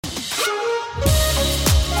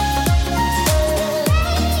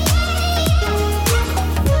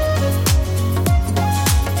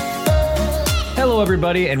Hello,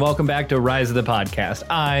 everybody, and welcome back to Rise of the Podcast.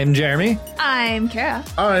 I'm Jeremy. I'm Kara.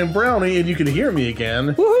 I'm Brownie, and you can hear me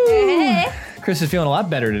again. Woohoo! Hey. Chris is feeling a lot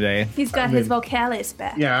better today. He's got his vocalis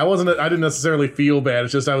back. Yeah, I didn't necessarily feel bad.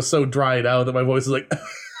 It's just I was so dried out that my voice is like...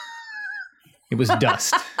 It was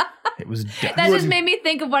dust. It was dust. That just made me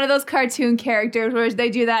think of one of those cartoon characters where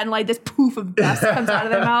they do that and like this poof of dust comes out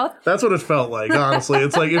of their mouth. That's what it felt like, honestly.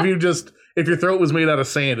 It's like if your throat was made out of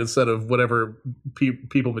sand instead of whatever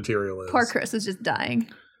people material is. Poor Chris is just dying.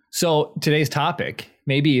 So today's topic,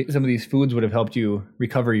 maybe some of these foods would have helped you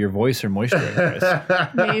recover your voice or moisture, Chris.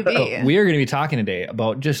 Maybe. We are going to be talking today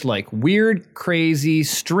about just like weird, crazy,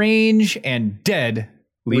 strange, and deadly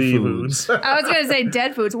foods. I was going to say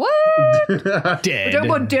dead foods. What? Dead. We're talking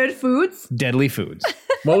about dead foods? Deadly foods.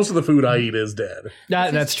 Most of the food I eat is dead.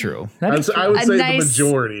 That's true. I would say the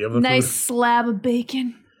majority of the nice food. slab of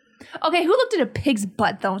bacon. Okay, who looked at a pig's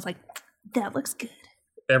butt though and was like, that looks good?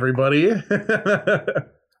 Everybody.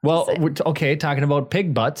 Well, okay, talking about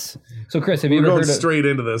pig butts. So, Chris, have you We're ever going heard of... straight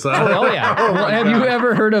into this. Huh? Oh, yeah. Have you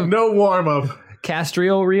ever heard of No warm-up.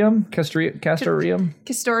 castoreum? Castoreum? Castorium?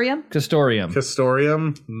 Castorium.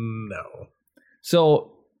 Castorium? No.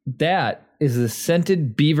 So that is a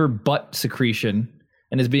scented beaver butt secretion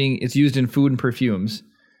and it's used in food and perfumes.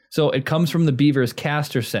 So it comes from the beaver's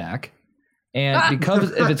castor sac. And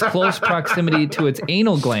because of its close proximity to its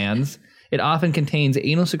anal glands, it often contains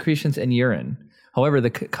anal secretions and urine. However, the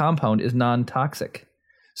compound is non-toxic.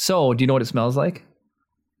 So, do you know what it smells like?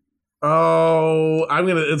 Oh,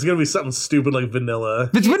 it's gonna be something stupid like vanilla.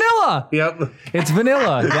 It's vanilla. Yep. It's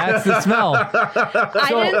vanilla. That's the smell. I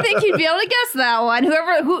didn't think you'd be able to guess that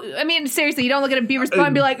one. Seriously, you don't look at a beaver's butt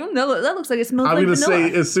and be like, no, that looks like it smells like vanilla. I'm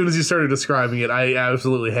gonna say, as soon as you started describing it, I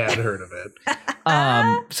absolutely had heard of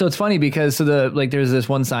it. So it's funny because there's this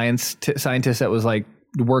one scientist that was like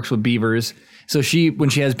works with beavers. So when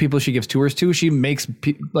she has people she gives tours to, she makes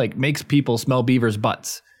people smell beavers'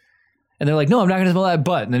 butts. And they're like, no, I'm not going to smell that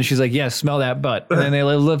butt. And then she's like, yes, smell that butt. And then they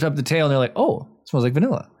lift up the tail and they're like, oh, it smells like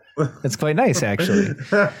vanilla. It's quite nice, actually.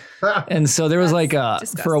 And so there was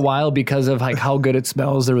for a while, because of like how good it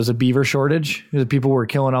smells, there was a beaver shortage. People were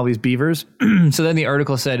killing all these beavers. So then the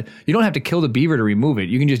article said, you don't have to kill the beaver to remove it.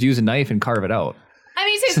 You can just use a knife and carve it out. I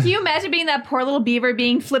mean, so can you imagine being that poor little beaver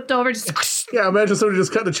being flipped over? Yeah, imagine somebody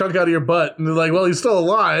just cutting a chunk out of your butt and they're like, well, he's still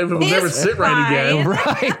alive. It will never sit right again.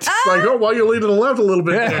 Right. It's like, oh, well, you lean to the left a little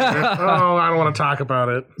bit there. Oh, I don't want to talk about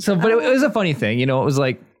it. So, but it was a funny thing. It was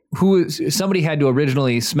like somebody had to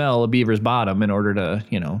originally smell a beaver's bottom in order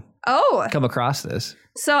to, come across this.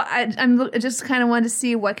 So I'm just kind of wanted to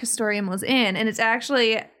see what Castorium was in. And it's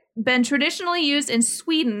actually been traditionally used in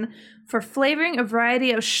Sweden for flavoring a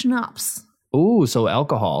variety of schnapps. Ooh, so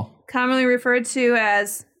alcohol. Commonly referred to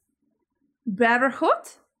as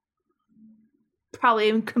Bäverhut.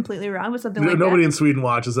 Probably completely wrong, but something like Nobody that. in Sweden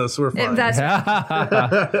watches us, so we're fine.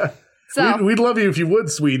 So we'd love you if you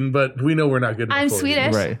would, Sweden, but we know we're not good enough I'm for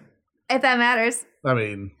Swedish. Right. If that matters. I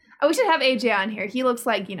mean... Oh, we should have AJ on here. He looks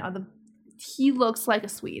like, he looks like a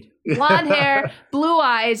Swede. Blonde hair, blue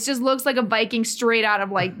eyes, just looks like a Viking straight out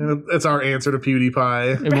of like... That's our answer to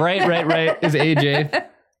PewDiePie. Right. Is AJ.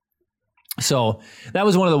 So that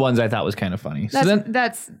was one of the ones I thought was kind of funny.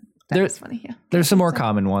 That's funny, yeah. There's some more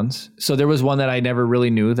common ones. So there was one that I never really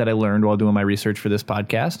knew that I learned while doing my research for this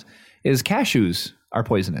podcast is cashews are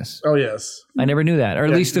poisonous. Oh, yes. I never knew that, or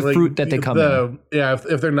at least the fruit that they come in. Yeah,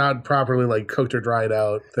 if they're not properly cooked or dried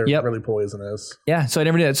out, they're really poisonous. Yeah, so I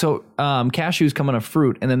never knew that. So cashews come on a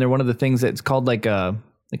fruit, and then they're one of the things that's called like an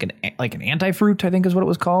anti-fruit, I think is what it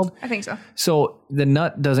was called. I think so. So the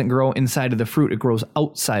nut doesn't grow inside of the fruit; it grows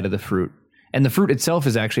outside of the fruit. And the fruit itself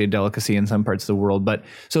is actually a delicacy in some parts of the world. But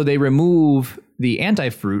so they remove the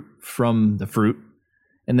anti-fruit from the fruit.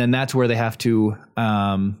 And then that's where they have to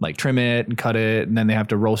trim it and cut it. And then they have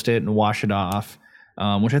to roast it and wash it off,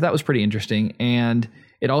 which I thought was pretty interesting. And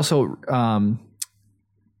it also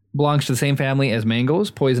belongs to the same family as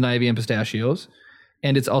mangoes, poison ivy, and pistachios.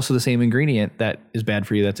 And it's also the same ingredient that is bad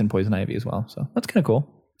for you that's in poison ivy as well. So that's kind of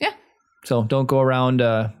cool. Yeah. So don't go around,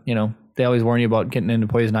 they always warn you about getting into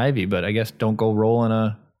poison ivy, but I guess don't go roll in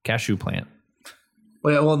a cashew plant.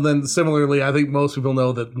 Well, then similarly, I think most people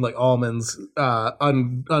know that almonds,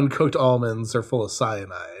 uncooked almonds are full of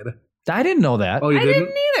cyanide. I didn't know that. Oh, you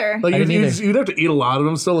didn't? I didn't either. You'd have to eat a lot of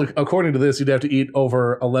them still. According to this, you'd have to eat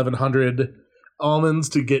over 1,100 almonds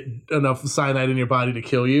to get enough cyanide in your body to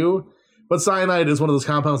kill you. But cyanide is one of those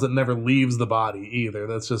compounds that never leaves the body either.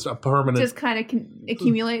 That's just a permanent... Just kind of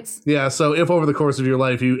accumulates. Yeah, so if over the course of your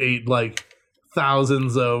life you ate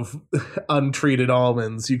thousands of untreated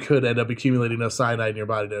almonds, you could end up accumulating enough cyanide in your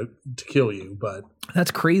body to kill you. But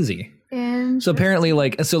that's crazy. So apparently,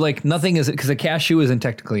 nothing is, because a cashew isn't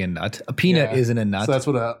technically a nut. A peanut isn't a nut. So that's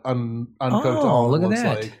what a uncooked almond look at looks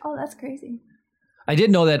that. like. Oh, that's crazy. I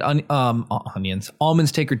did know that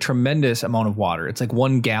almonds take a tremendous amount of water. It's like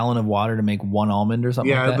 1 gallon of water to make 1 almond or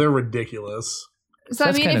something like Yeah, that. they're ridiculous. So I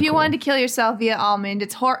that's mean, kinda if you cool. wanted to kill yourself via almond,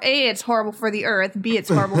 it's it's horrible for the earth. B, it's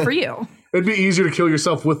horrible for you. It'd be easier to kill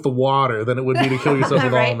yourself with the water than it would be to kill yourself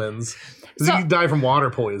with Right. almonds. Because So- you die from water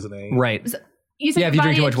poisoning. Right. You said Yeah, your if you drink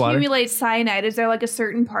body too much water. accumulates cyanide. Is there like a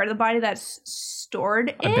certain part of the body that's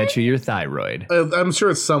stored in? I bet you your thyroid. I'm sure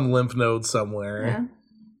it's some lymph node somewhere. Yeah.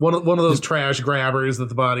 One of those trash grabbers that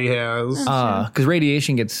the body has. Because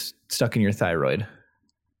radiation gets stuck in your thyroid.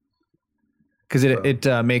 Because it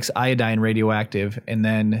makes iodine radioactive, and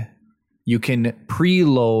then you can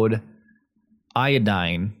preload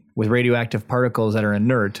iodine with radioactive particles that are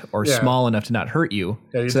inert or Yeah. small enough to not hurt you.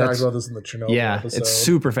 Yeah, you So talked that's- about this in the Chernobyl Yeah, episode. it's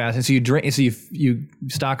super fast, and so you drink. So you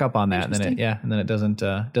stock up on that, and then it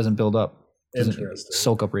doesn't build up. Doesn't Interesting.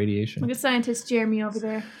 soak up radiation. Look at scientist Jeremy over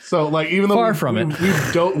there. So, like, even though Far from it.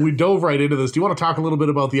 we dove right into this. Do you want to talk a little bit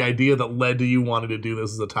about the idea that led to you wanting to do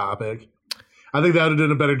this as a topic? I think that would have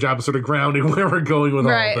done a better job of sort of grounding where we're going with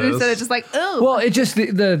Right. all this. Instead of just like, oh. Well, it just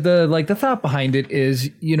the thought behind it is,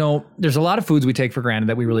 there's a lot of foods we take for granted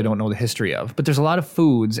that we really don't know the history of, but there's a lot of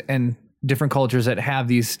foods and different cultures that have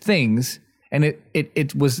these things, and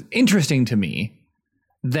it was interesting to me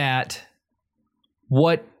that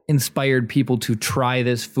what inspired people to try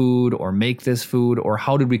this food or make this food, or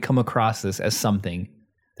how did we come across this as something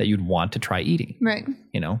that you'd want to try eating? right.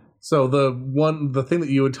 So the thing that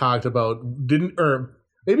you had talked about or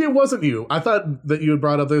maybe it wasn't you. I thought that you had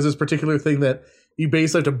brought up there's this particular thing that you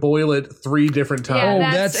basically have to boil it 3 different times.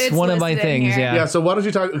 Yeah, That's it's one of my listed in things. here. Yeah. Yeah, so why don't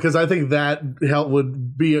you talk, because I think that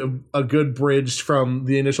would be a good bridge from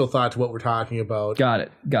the initial thought to what we're talking about. Got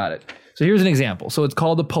it. So here's an example. So it's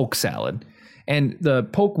called the poke salad, and the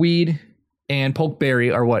poke weed and poke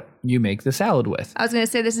berry are what you make the salad with, I was going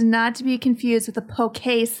to say this is not to be confused with a poke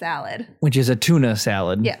salad. which is a tuna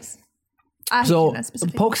salad. Yes. I So tuna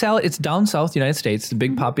specifically. poke salad, it's down south United States. It's a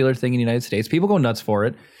big popular thing in the United States. People go nuts for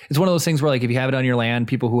it. It's one of those things where, like, if you have it on your land,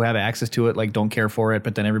 people who have access to it like don't care for it,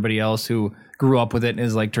 but then everybody else who grew up with it and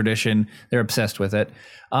is like tradition, they're obsessed with it.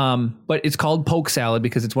 But it's called poke salad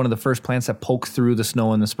because it's one of the first plants that poke through the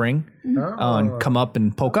snow in the spring and come up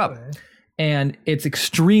and poke up. And it's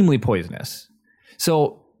extremely poisonous.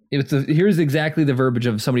 So here's exactly the verbiage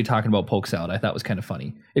of somebody talking about poke salad. I thought was kind of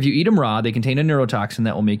funny. If you eat them raw, they contain a neurotoxin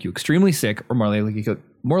that will make you extremely sick or more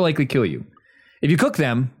likely kill you. If you cook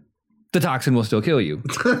them, the toxin will still kill you.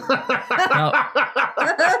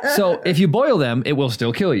 So if you boil them, it will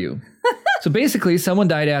still kill you. So basically, someone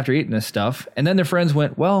died after eating this stuff, and then their friends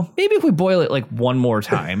went, well, maybe if we boil it like 1 more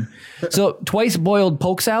time. So twice boiled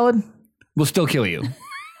poke salad will still kill you.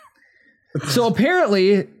 So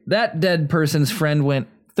apparently, that dead person's friend went,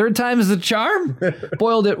 3rd time is the charm,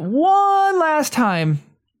 boiled it 1 last time,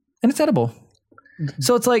 and it's edible.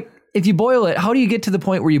 So it's like, if you boil it, how do you get to the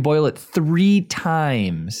point where you boil it 3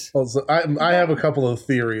 times? Well, so I have a couple of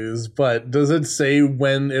theories, but does it say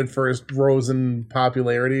when it first rose in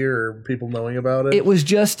popularity or people knowing about it? It was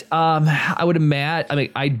just, I would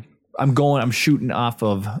imagine, I'm shooting off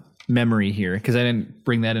of memory here because I didn't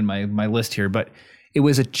bring that in my list here, but it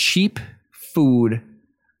was a cheap food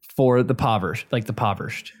for the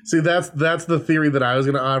impoverished. See, that's the theory that I was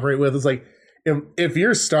going to operate with. It's like, if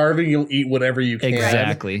you're starving, you'll eat whatever you can.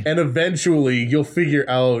 Exactly. And eventually you'll figure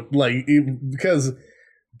out, like, because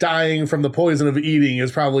dying from the poison of eating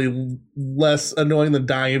is probably less annoying than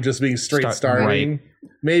dying of just being straight starving. Right.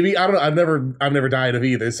 Maybe, I don't know. I've never died of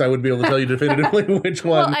either, so I wouldn't be able to tell you definitively which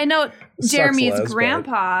one. Well, I know sucks Jeremy's less, but-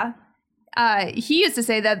 grandpa, he used to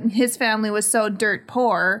say that his family was so dirt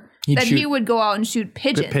poor He'd that shoot he would go out and shoot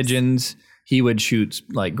pigeons. Pigeons. He would shoot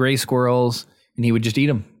like gray squirrels, and he would just eat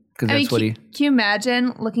them because that's what he. Can you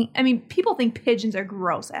imagine looking? I mean, people think pigeons are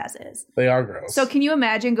gross as is. They are gross. So can you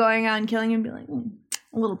imagine going out and killing him and be like,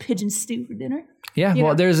 a little pigeon stew for dinner? Yeah, You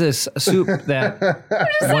well, know? there's this soup that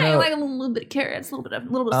Just One saying, of- like a little bit of carrots, a little bit of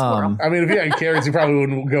squirrel. I mean, if you had carrots, you probably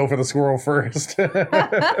wouldn't go for the squirrel first.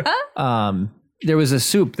 there was a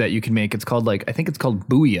soup that you can make. It's called I think it's called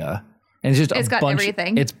booyah, and it's just It's a got bunch.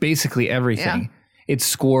 everything. It's basically everything. Yeah. It's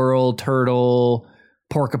squirrel, turtle,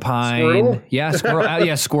 porcupine. Squirtle? Yeah, squirrel.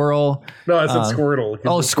 Yeah, squirrel. No, I said Squirtle.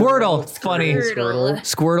 Oh, Squirtle. Funny. Squirtle.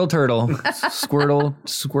 Squirtle turtle.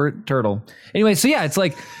 Squirt turtle. Anyway, so yeah, it's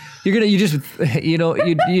like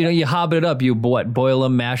you hobbit it up. You boil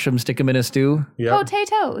them, mash them, stick them in a stew. Yep.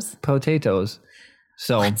 Potatoes.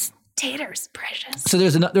 So Taters, precious. there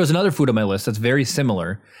was another food on my list that's very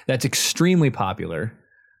similar. That's extremely popular.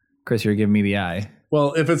 Chris, you're giving me the eye.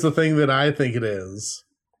 Well, if it's the thing that I think it is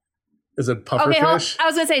it pufferfish? Okay, I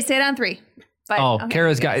was going to say it on 3. But, okay.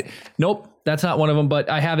 Kara's got... Nope, that's not one of them, but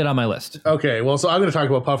I have it on my list. Okay, well, so I'm going to talk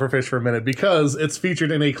about pufferfish for a minute because it's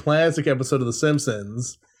featured in a classic episode of The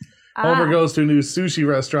Simpsons. Homer goes to a new sushi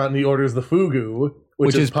restaurant and he orders the fugu,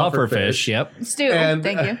 which is pufferfish. Yep. Stew, thank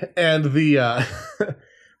you. And the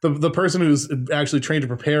the person who's actually trained to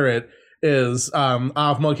prepare it is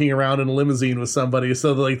off monkeying around in a limousine with somebody.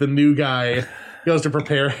 So the new guy goes to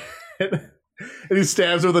prepare it, and he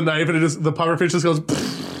stabs her with a knife, and the pufferfish just goes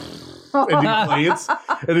and deflates,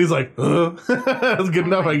 and he's like, that's good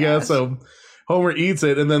enough, I guess. So Homer eats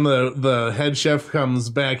it, and then the head chef comes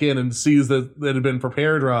back in and sees that it had been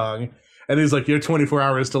prepared wrong, and he's like, "You have 24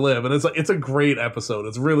 hours to live." And it's a great episode.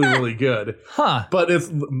 It's really really good. Huh? But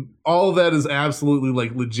it's all of that is absolutely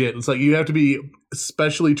legit. It's like you have to be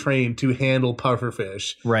specially trained to handle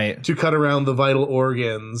pufferfish, Right. to cut around the vital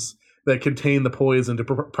organs that contain the poison to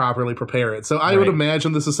properly prepare it. So I would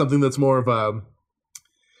imagine this is something that's more of a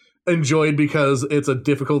enjoyed because it's a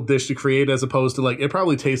difficult dish to create, as opposed to it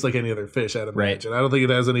probably tastes like any other fish, I'd imagine. I don't think it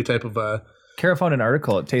has any type of Kara found an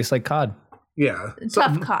article. It tastes like cod. yeah.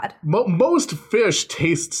 Tough cod. Most fish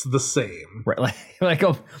tastes the same. Right.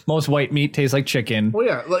 Most white meat tastes like chicken. Well,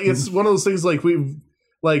 yeah, it's one of those things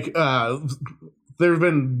there have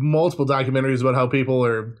been multiple documentaries about how people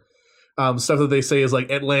are stuff that they say is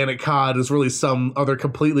Atlantic cod is really some other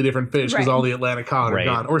completely different fish because all the Atlantic cod are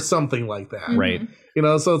gone, or something like that. Right.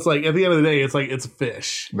 So it's at the end of the day, it's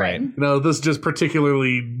fish. Right. This is just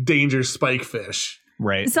particularly dangerous spike fish.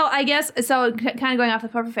 Right. So I guess, kind of going off the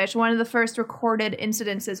pufferfish, one of the first recorded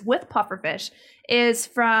incidences with pufferfish is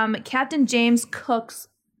from Captain James Cook's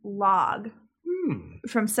log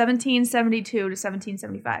from 1772 to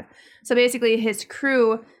 1775. So basically his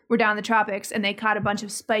crew were down in the tropics and they caught a bunch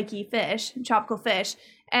of spiky fish, tropical fish,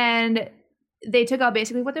 and they took out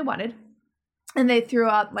basically what they wanted. And they threw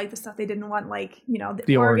out the stuff they didn't want,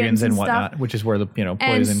 the organs and stuff. whatnot, which is where the poison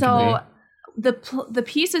and so can be. the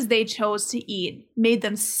pieces they chose to eat made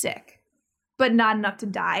them sick, but not enough to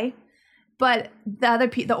die. But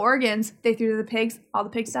the organs they threw to the pigs, all the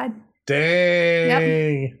pigs died.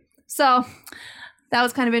 Dang. Yep. So that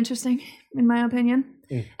was kind of interesting, in my opinion.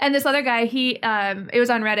 And this other guy, it was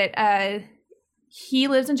on Reddit. He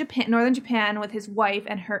lives in northern Japan, with his wife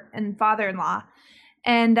and father-in-law.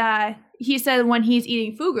 And he said when he's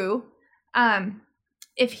eating fugu,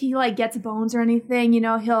 if he gets bones or anything,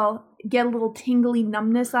 he'll get a little tingly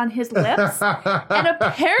numbness on his lips. And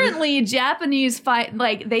apparently Japanese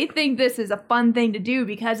they think this is a fun thing to do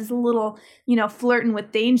because it's a little, flirting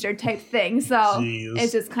with danger type thing. So Jeez.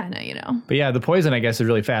 It's just kind of, But yeah, the poison, I guess, is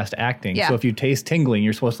really fast acting. Yeah. So if you taste tingling,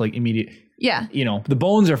 you're supposed to immediate. yeah. The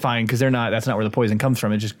bones are fine because that's not where the poison comes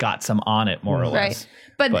from. It just got some on it, more or less.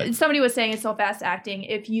 But somebody was saying it's so fast acting.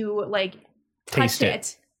 If you touch Taste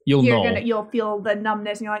it, you'll know. You'll feel the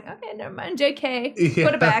numbness, and you're like, okay, never mind, JK, Yeah.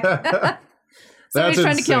 put it back. Somebody's That's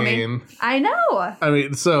trying to kill insane. me. I know. I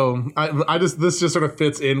mean, so this just sort of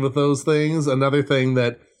fits in with those things. Another thing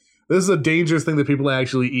this is a dangerous thing that people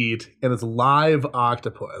actually eat, and it's live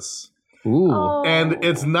octopus. Ooh. Oh. And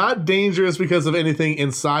it's not dangerous because of anything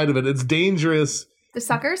inside of it. It's dangerous The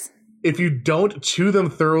suckers? if you don't chew them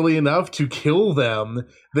thoroughly enough to kill them.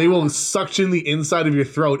 They will suction the inside of your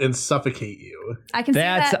throat and suffocate you. I can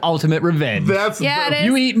That's see that. ultimate revenge. Yeah, it is.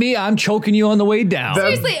 You eat me, I'm choking you on the way down.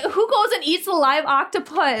 Seriously, who goes and eats a live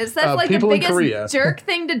octopus? That's the people in Korea. biggest jerk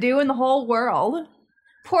thing to do in the whole world.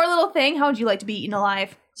 Poor little thing. How would you like to be eaten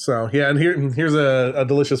alive? So, yeah, and here's a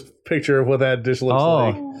delicious picture of what that dish looks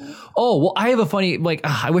like. Oh, well, I have a funny,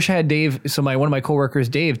 I wish I had Dave. So one of my coworkers,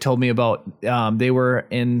 Dave, told me about, they were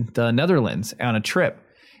in the Netherlands on a trip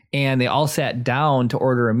and they all sat down to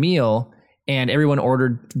order a meal and everyone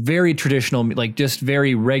ordered very traditional, just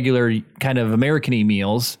very regular kind of American-y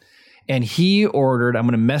meals. And he ordered, I'm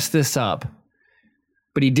going to mess this up,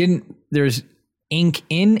 but he didn't, there's ink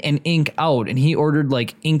in and ink out. And he ordered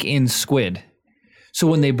ink in squid. So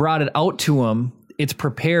when they brought it out to him, it's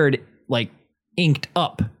prepared inked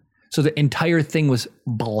up. So the entire thing was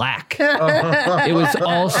black. It was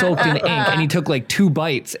all soaked in ink, and he took 2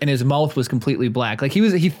 bites, and his mouth was completely black.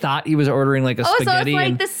 He thought he was ordering a spaghetti. So it's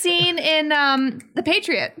like the scene in The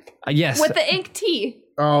Patriot. Yes, With the ink tea.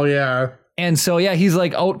 Oh, yeah. and so yeah, he's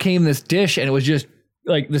out came this dish, and it was just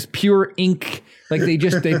this pure ink.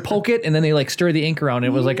 They poke it, and then they stir the ink around.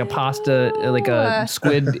 And it was a pasta, a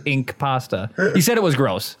squid ink pasta. He said it was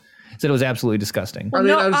gross. Said it was absolutely disgusting. Well, I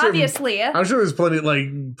mean, no, I'm sure- obviously. I'm sure there's plenty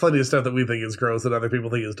of stuff that we think is gross that other people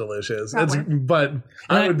think is delicious. Probably. But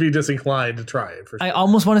I would be disinclined to try it for sure. I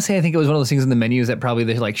almost want to say I think it was one of those things in the menus that probably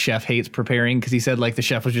the like chef hates preparing because he said like the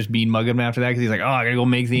chef was just mean mugging him after that because he's like, oh, I gotta go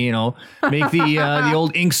make the the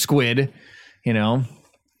old ink squid,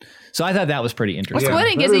 So I thought that was pretty interesting. Yeah,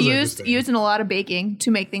 Squid ink that is is used in a lot of baking to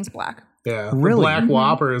make things black. Yeah, Really? The Black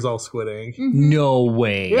Whopper is all squid ink. No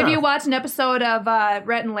way. Yeah. If you watch an episode of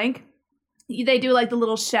Rhett and Link, they do like the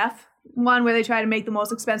little chef one where they try to make the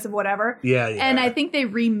most expensive whatever. Yeah. And I think they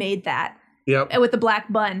remade that Yep. with the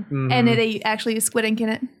black bun, and they actually use squid ink in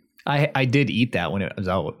it. I did eat that when it was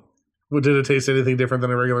out. Well, did it taste anything different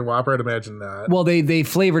than a regular Whopper? I'd imagine not. Well, they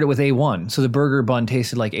flavored it with A1, so the burger bun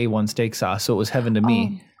tasted like A1 steak sauce, so it was heaven to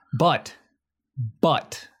me. But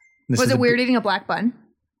this Was is it a weird eating a black bun?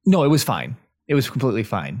 No, it was fine. It was completely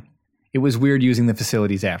fine. It was weird using the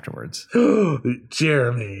facilities afterwards.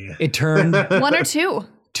 Jeremy. It turned One or two?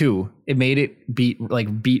 2. It made it beet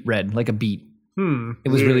red, like a beet. It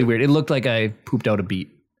was Weird. really weird. It looked like I pooped out a beet.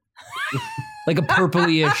 Like a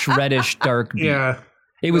purplyish, reddish, dark beet. Yeah.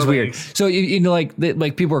 It was No weird. thanks. So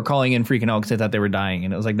like people were calling in freaking out because they thought they were dying,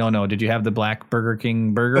 and it was like, no. Did you have the black Burger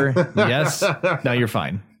King burger? Yes. No, you're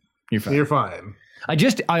fine. You're fine. You're fine.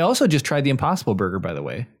 I also just tried the Impossible Burger, by the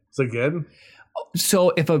way. Is it good?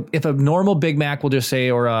 So if a normal Big Mac, we'll just say,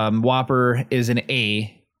 or a Whopper is an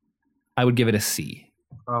A, I would give it a C.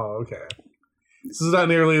 Oh, okay. This is not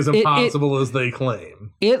nearly as impossible as they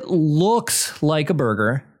claim. It looks like a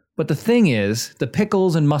burger, but the thing is, the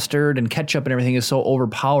pickles and mustard and ketchup and everything is so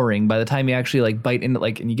overpowering. By the time you actually like bite into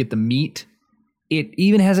and you get the meat, it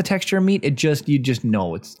even has a texture of meat. You just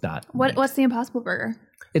know it's not. meat. What's the Impossible Burger?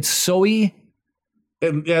 It's soy.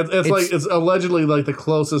 And yeah, it's allegedly like the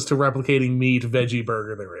closest to replicating meat veggie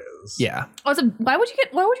burger there is. Yeah. Oh, so why would you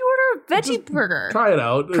order a veggie burger? Try it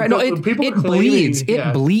out. No, it claiming- bleeds. yeah.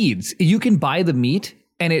 It bleeds. You can buy the meat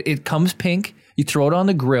and it comes pink. You throw it on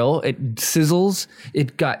the grill. It sizzles.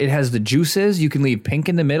 It has the juices. You can leave pink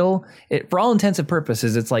in the middle. For all intents and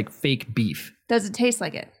purposes, it's like fake beef. Does it taste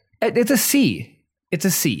like it? It's a C. It's a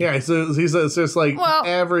C. Yeah, so it's just like Well-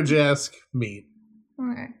 average-esque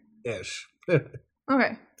meat-ish. Okay.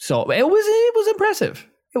 Okay. So it was impressive.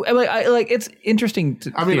 It's interesting.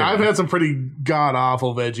 I mean, I've had some pretty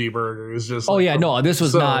god-awful veggie burgers. Just Oh like, yeah, no, this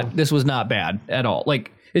was not bad at all.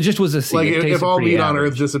 Like it just was a C. Like It if tasted all pretty meat on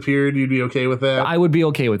average. Earth disappeared, you'd be okay with that. I would be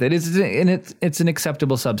okay with it. It's an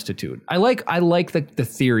acceptable substitute. I like the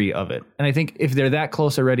theory of it, and I think if they're that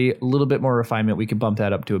close already, a little bit more refinement, we could bump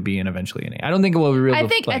that up to a B and eventually an A. I don't think it will be real. I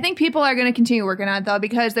think people are going to continue working on it though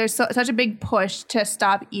because there's such a big push to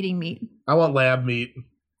stop eating meat. I want lab meat.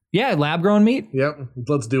 Yeah, lab grown meat. Yep,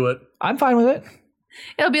 let's do it. I'm fine with it.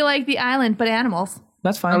 It'll be like the island, but animals.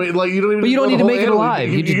 That's fine. I mean, like you don't even. But you don't grow need the to whole make it animal. alive.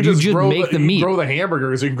 You can just grow make the meat. You can grow the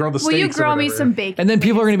hamburgers. You can grow the steaks. Will you or grow me whatever. some bacon? and then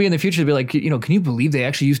people are going to be in the future to be like, can you believe they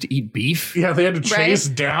actually used to eat beef? Yeah, they had to chase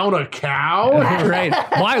down a cow. Right?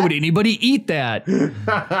 Why would anybody eat that?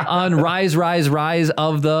 On Rise of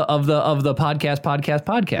the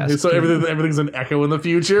podcast. So everything's an echo in the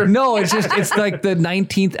future. No, it's like the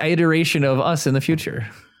 19th iteration of us in the future.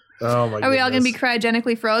 Oh my! Are we all going to be goodness.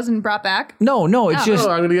 cryogenically frozen and brought back? No, it's just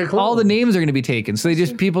Oh, I'm gonna get close. all the names are going to be taken. So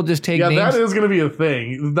people just take Yeah, names. that is going to be a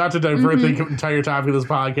thing. Not to divert the entire topic of this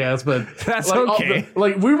podcast, but That's like, okay.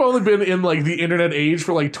 We've only been in like the internet age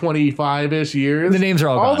for like 25-ish years. The names are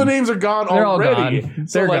all All gone. the names are gone They're all already. gone.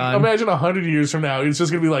 So They're like, gone. imagine 100 years from now, it's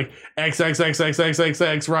just going to be like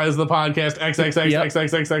XXXXXXX Rise of the Podcast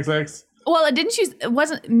XXXXXXX. Well, it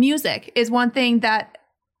wasn't music is one thing that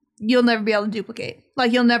you'll never be able to duplicate.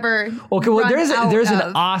 Like you'll never. Okay, well, run out there's an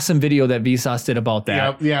of- awesome video that Vsauce did about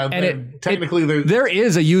that. Yeah. And Technically, there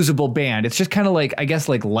is a usable band. It's just kind of like, I guess,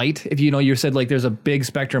 like light. If you said like there's a big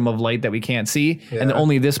spectrum of light that we can't see, and Yeah.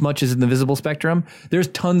 only this much is in the visible spectrum. There's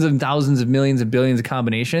tons and thousands of millions and billions of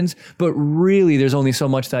combinations, but really there's only so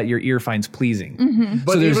much that your ear finds pleasing.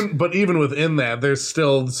 But So there's- even within that, there's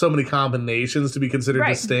still so many combinations to be considered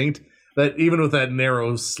Right. distinct that even with that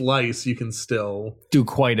narrow slice, you can still Do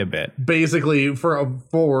quite a bit. basically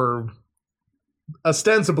for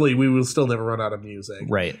ostensibly we will still never run out of music,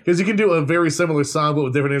 Right. Because you can do a very similar song but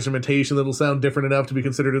with different instrumentation that'll sound different enough to be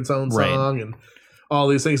considered its own Right. song, and all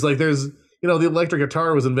these things. Like there's the electric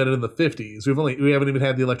guitar was invented in the 50s. We haven't even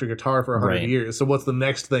had the electric guitar for 100 Right. years. So what's the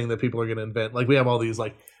next thing that people are going to invent? Like we have all these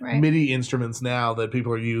like Right. MIDI instruments now that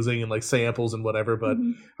people are using and like samples and whatever, but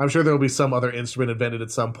Mm-hmm. I'm sure there will be some other instrument invented at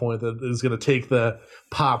some point that is going to take the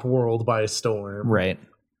pop world by storm. Right.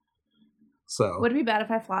 So Would it be bad if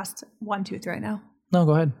I flossed one tooth right now? No,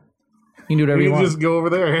 go ahead. You can do whatever you you can want. just go over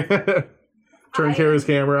there. Turn Kara's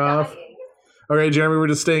camera off. All right, Jeremy, we're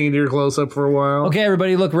just staying in your close-up for a while. Okay,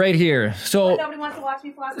 everybody, look right here. So, Nobody wants to watch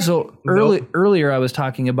me floss. earlier I was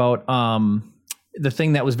talking about the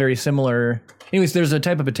thing that was very similar. Anyways, there's a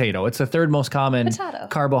type of potato. It's the third most common Potato.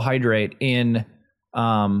 carbohydrate in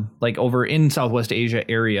like over in Southwest Asia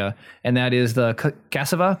area, and that is the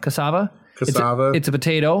cassava. Cassava. It's a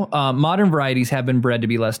potato. Modern varieties have been bred to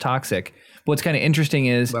be less toxic. What's kind of interesting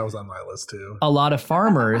is That was on my list too. a lot of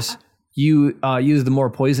farmers use the more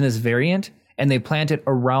poisonous variant, and they plant it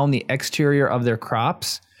around the exterior of their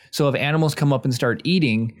crops. So if animals come up and start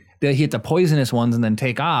eating, they hit the poisonous ones and then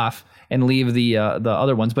take off and leave the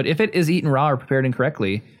other ones. But if it is eaten raw or prepared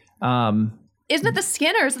incorrectly, Isn't it the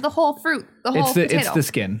skin or is it the whole fruit? The whole potato? it's the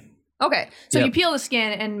skin. Okay, so Yep. you peel the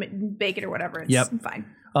skin and bake it or whatever. It's fine.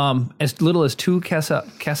 As little as 2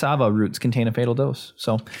 cassava roots contain a fatal dose.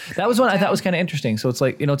 So that was one I thought was kind of interesting. So it's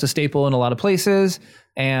like, it's a staple in a lot of places,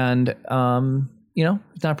 and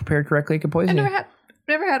if not prepared correctly, it can poison you.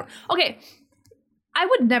 Never had. Okay, I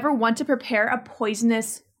would never want to prepare a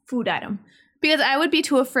poisonous food item because I would be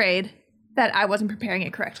too afraid that I wasn't preparing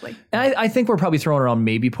it correctly. And I think we're probably throwing around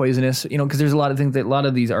maybe poisonous, because there's a lot of things that a lot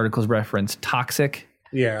of these articles reference toxic.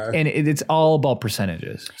 Yeah. And it's all about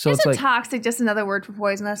percentages. So Isn't it's like toxic just another word for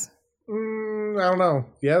poisonous? I don't know.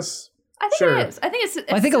 Yes. I think Sure. it is. I think it's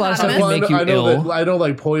I think a lot of stuff synonymous. can make you ill. I know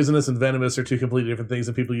like poisonous and venomous are two completely different things,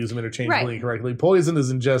 and people use them interchangeably Right. incorrectly. Poison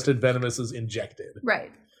is ingested, venomous is injected.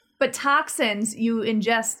 Right. But toxins, you can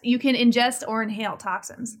ingest or inhale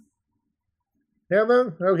toxins. Yeah,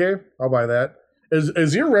 then okay, I'll buy that.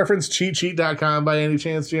 Is your reference cheatsheet.com by any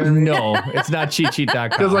chance, Jeremy? No, it's not cheatcheat.com.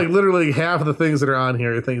 Because like literally half of the things that are on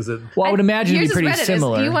here are things that Well, I would imagine it'd Yours be is pretty Reddit.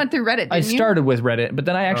 similar. You went through Reddit, didn't I you? started with Reddit, but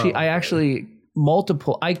then I actually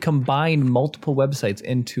combined multiple websites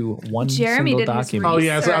into one Jeremy single did his document. Oh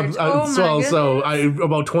yeah, so, Research. Oh my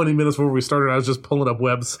about 20 minutes before we started, I was just pulling up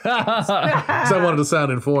webs, so I wanted to sound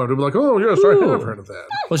informed. I'd be like, oh yes, I have heard of that.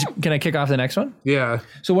 Well, can I kick off the next one? Yeah,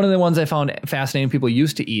 So one of the ones I found fascinating people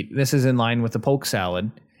used to eat, this is in line with the poke salad,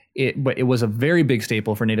 but it was a very big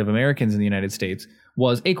staple for Native Americans in the United States,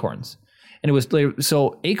 was acorns. And it was,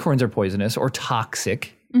 so acorns are poisonous or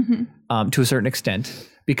toxic to a certain extent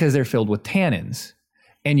because they're filled with tannins.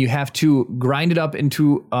 And you have to grind it up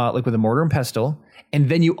into like with a mortar and pestle, and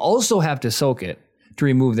then you also have to soak it to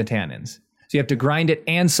remove the tannins. So you have to grind it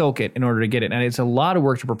and soak it in order to get it. And it's a lot of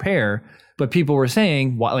work to prepare, but people were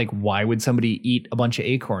saying, why would somebody eat a bunch of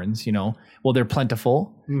acorns? Well, they're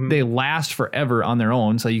plentiful. They last forever on their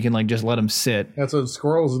own, so you can just let them sit. that's what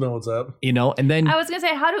squirrels know what's up. And then I was gonna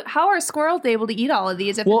say, how are squirrels able to eat all of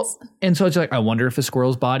these? If and so it's like, I wonder if a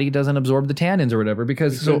squirrel's body doesn't absorb the tannins or whatever,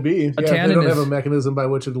 because Could be. a Yeah, if they tannin don't is, have a mechanism by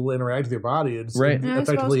which it'll interact with your body. It's Right. Yeah, I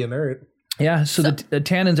effectively inert. yeah. So the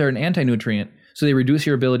tannins are an anti-nutrient, so they reduce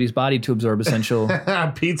your ability's body to absorb essential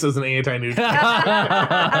Pizza's an anti-nutrient.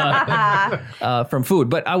 from food.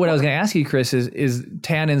 But what I was going to ask you, Chris, is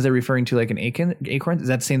tannins they're referring to like an acorn? Is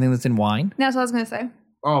that the same thing that's in wine? that's what I was gonna say.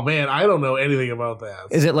 Oh man, I don't know anything about that.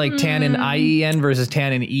 Is it like tannin IEN versus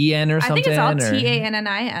tannin EN or something? I think it's all or-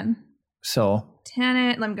 TANNIN. So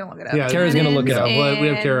Tannin. Let me go look it up. Yeah, Kara's gonna look it up. Well, we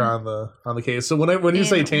have Kara on the case. So when you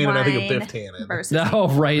say tannin, I think of Biff tannin. Versus oh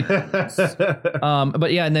right.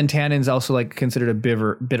 But yeah, and then tannin's also like considered a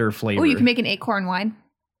bitter flavor. oh, you can make an acorn wine.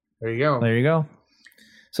 There you go. There you go.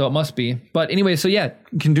 So it must be. But anyway, so yeah,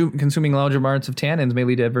 consuming large amounts of tannins may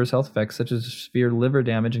lead to adverse health effects such as severe liver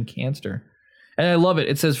damage and cancer. And I love it.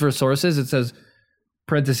 It says for sources, it says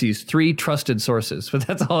parentheses 3 trusted sources, but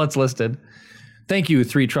that's all it's listed. Thank you,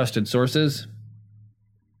 3 trusted sources.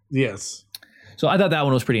 Yes. So I thought that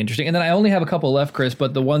one was pretty interesting. And then I only have a couple left, Chris,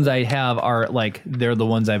 but the ones I have are they're the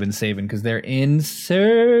ones I've been saving because they're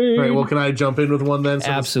insane. All right. Well, can I jump in with one then? So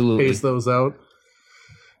Absolutely. Pace those out.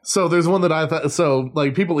 So there's one that I thought. So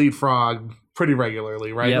like people eat frog pretty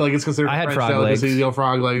regularly, right? Yep. Like it's considered. I had French frog delicacy, legs.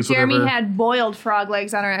 Frog legs. Jeremy whatever. had boiled frog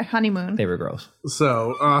legs on our honeymoon. They were gross.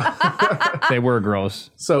 So They were gross.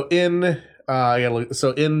 so in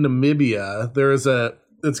Namibia there is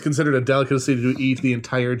it's considered a delicacy to eat the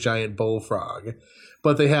entire giant bullfrog,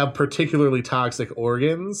 but they have particularly toxic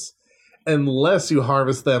organs unless you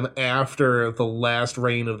harvest them after the last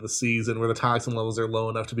rain of the season where the toxin levels are low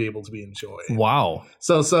enough to be able to be enjoyed. Wow.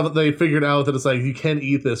 So they figured out that it's like you can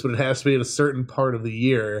eat this, but it has to be at a certain part of the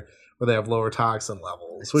year where they have lower toxin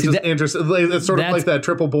levels, which is interesting. It's sort of like that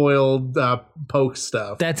triple boiled poke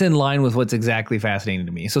stuff. That's in line with what's exactly fascinating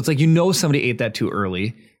to me. So it's like, somebody ate that too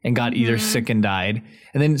early and got either sick and died.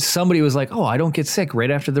 And then somebody was like, oh, I don't get sick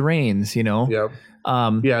right after the rains, Yep.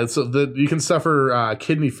 Yeah, so you can suffer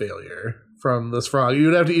kidney failure from this frog. You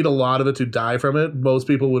would have to eat a lot of it to die from it. Most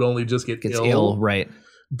people would only just get Gets ill. ill, right?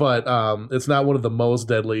 but it's not one of the most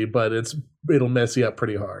deadly, but it'll mess you up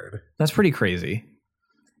pretty hard. That's pretty crazy.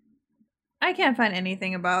 I can't find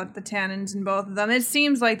anything about the tannins in both of them. It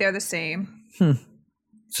seems like they're the same.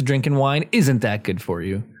 So drinking wine isn't that good for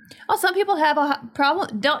you. Oh, some people have a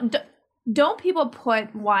problem. Don't people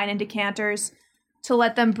put wine in decanters to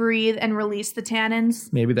let them breathe and release the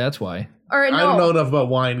tannins? Maybe that's why. Or no, I don't know enough about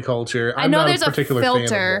wine culture. I know not there's a particular a filter.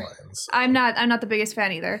 fan of wines. I'm not the biggest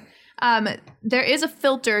fan either. There is a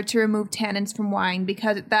filter to remove tannins from wine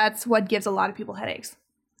because that's what gives a lot of people headaches.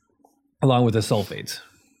 Along with the sulfates.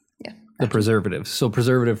 Yeah. The preservatives. So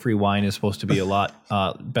preservative-free wine is supposed to be a lot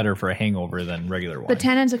better for a hangover than regular wine. The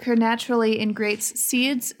tannins occur naturally in grapes,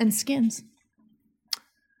 seeds, and skins.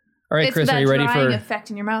 All right, It's Chris, that are you ready drying for effect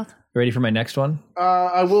in your mouth. my next one?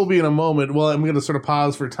 I will be in a moment. Well, I'm going to sort of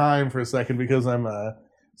pause for time for a second because I'm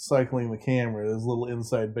cycling the camera. There's a little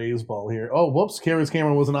inside baseball here. Oh, whoops. Kara's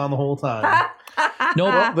camera wasn't on the whole time. Nope.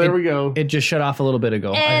 Well, there we go. It just shut off a little bit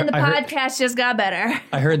ago. And the I heard, podcast just got better.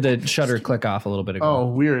 I heard the shutter click off a little bit ago. Oh,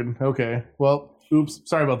 weird. Okay. Well, oops.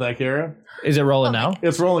 Sorry about that, Kara. Is it rolling now?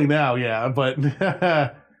 It's rolling now, yeah, but we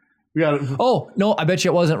got it. Oh, no, I bet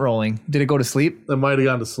you it wasn't rolling. Did it go to sleep? It might have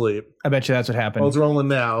gone to sleep. I bet you that's what happened. Well, it's rolling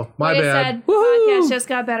now. My Like I bad. said, podcast just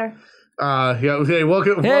got better. Yeah. Hey,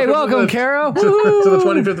 welcome. Welcome, to Kara. the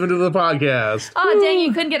 25th minute of the podcast. Oh, dang,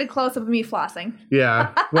 you couldn't get a close-up of me flossing.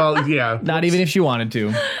 Yeah. Well, yeah. Not even if she wanted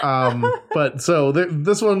to. But so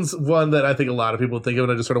this one's one that I think a lot of people think of,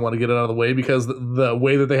 and I just sort of want to get it out of the way because the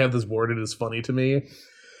way that they have this worded is funny to me.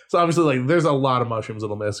 So obviously, like, there's a lot of mushrooms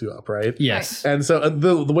that'll mess you up, right? Yes. And so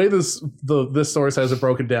the way this source has it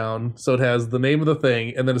broken down, so it has the name of the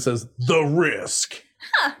thing, and then it says the risk,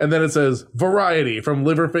 and then it says variety from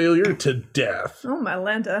liver failure to death. Oh, my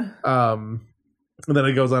Lanta. And then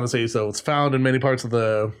it goes on to say, so it's found in many parts of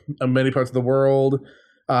the world.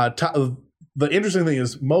 The interesting thing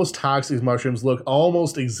is most toxic mushrooms look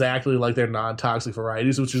almost exactly like their non-toxic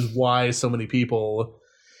varieties, which is why so many people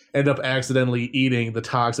end up accidentally eating the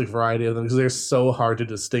toxic variety of them because they're so hard to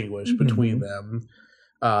distinguish between them.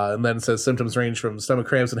 And then it says symptoms range from stomach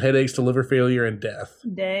cramps and headaches to liver failure and death.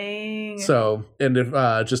 Dang. So, and if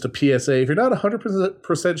just a PSA, if you're not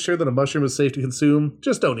 100% sure that a mushroom is safe to consume,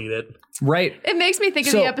 just don't eat it. Right. It makes me think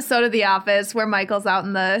of So- the episode of The Office where Michael's out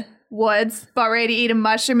in the woods about ready to eat a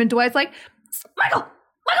mushroom, and Dwight's like, Michael!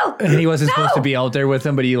 And he wasn't supposed to be out there with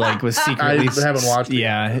him, but he like was secretly. I haven't watched it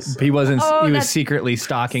Yeah, yet, so. he wasn't. Oh, he was that's- secretly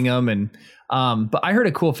stalking him, and but I heard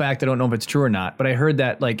a cool fact. I don't know if it's true or not, but I heard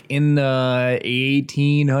that like in the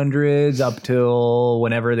 1800s up till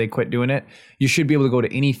whenever they quit doing it, you should be able to go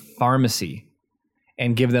to any pharmacy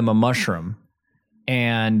and give them a mushroom,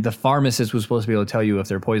 and the pharmacist was supposed to be able to tell you if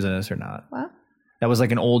they're poisonous or not. What? That was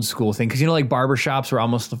like an old school thing. Because, you know, like barbershops were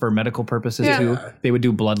almost for medical purposes Yeah. too. They would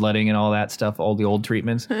do bloodletting and all that stuff, all the old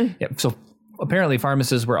treatments. Yeah. So apparently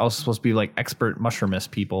pharmacists were also supposed to be like expert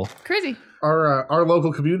mushroomist people. Crazy. Our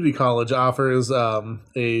local community college offers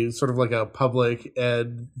a sort of like a public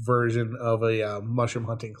ed version of a mushroom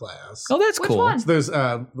hunting class. Oh, that's Which cool. one? So there's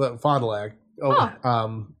the Fond du Lac.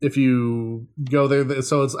 Oh. If you go there,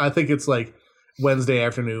 so I think it's like Wednesday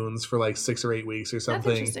afternoons for like 6 or 8 weeks or That's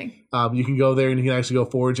something. interesting. You can go there and you can actually go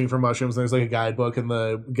foraging for mushrooms. There's like a guidebook, and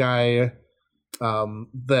the guy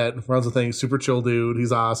that runs the thing, super chill dude.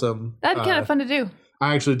 He's awesome. That'd be kind of fun to do.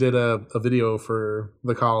 I actually did a video for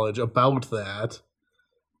the college about that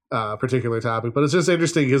particular topic, but it's just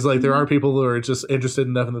interesting because like there are people who are just interested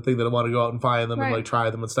enough in the thing that want to go out and find them and Right. like try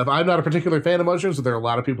them and stuff. I'm not a particular fan of mushrooms, but there are a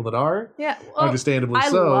lot of people that are. Yeah. Well, Understandably I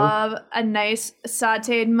so. love a nice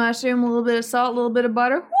sauteed mushroom, a little bit of salt, a little bit of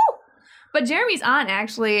butter. Woo! But Jeremy's aunt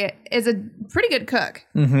actually is a pretty good cook.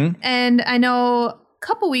 Mm-hmm. And I know a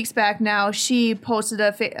couple weeks back now, she posted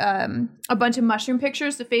a bunch of mushroom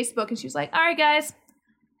pictures to Facebook, and she was like, all right, guys,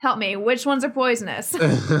 help me. Which ones are poisonous?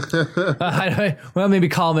 Well, maybe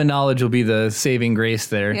common knowledge will be the saving grace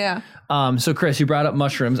there. Yeah. So Chris, you brought up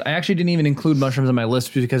mushrooms. I actually didn't even include mushrooms on my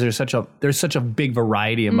list because there's such a big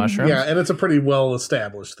variety of mushrooms. Yeah, and it's a pretty well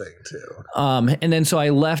established thing too. And then so I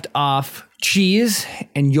left off cheese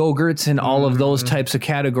and yogurts and all of those types of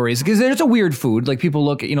categories because there's a weird food. Like people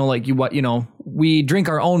look at, we drink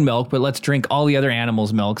our own milk, but let's drink all the other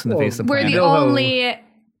animals' milks in the face of the We're planet. the know how- only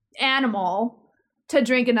animal to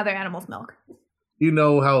drink another animal's milk. You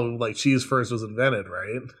know how like cheese first was invented,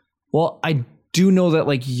 right? Well, I do know that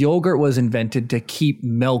like yogurt was invented to keep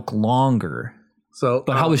milk longer. So,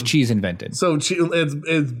 But how was cheese invented? So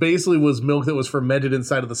it basically was milk that was fermented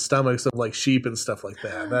inside of the stomachs of like sheep and stuff like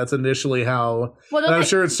that. That's initially how. Well, And I'm don't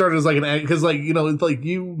sure it started as like an egg because like it's like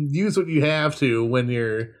you use what you have to when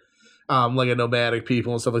you're like a nomadic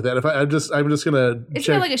people and stuff like that. If I'm just gonna Is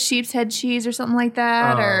check. it like a sheep's head cheese or something like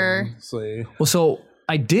that? Or let's see. Well, so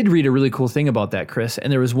I did read a really cool thing about that, Chris,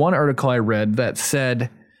 and there was one article I read that said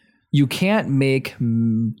you can't make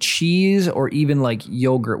cheese or even like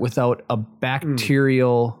yogurt without a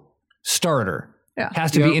bacterial starter. Yeah. It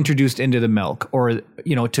has to be introduced into the milk or,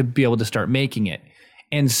 to be able to start making it.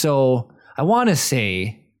 And so I want to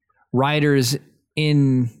say riders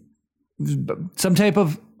in some type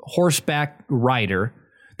of horseback rider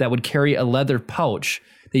that would carry a leather pouch,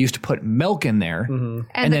 they used to put milk in there.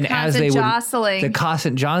 and then the as they jostling. the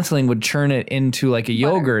constant jostling would churn it into like a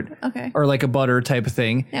yogurt or like a butter type of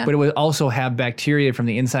thing. Yeah. But it would also have bacteria from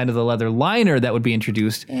the inside of the leather liner that would be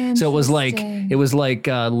introduced. So it was like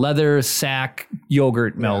leather sack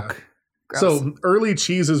yogurt milk. So early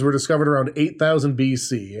cheeses were discovered around 8000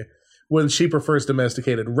 BC. When sheep were first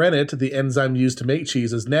domesticated, rennet, the enzyme used to make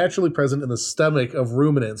cheese, is naturally present in the stomach of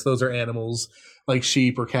ruminants. Those are animals like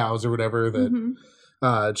sheep or cows or whatever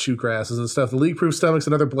that chew grasses and stuff. The leak-proof stomachs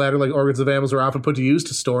and other bladder-like organs of animals are often put to use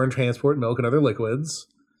to store and transport milk and other liquids.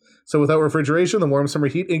 So without refrigeration, the warm summer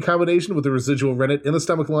heat in combination with the residual rennet in the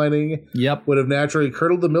stomach lining would have naturally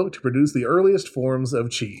curdled the milk to produce the earliest forms of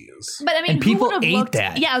cheese. But I mean, And people who would have ate looked,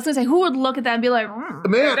 that. Yeah, I was gonna say, who would look at that and be like,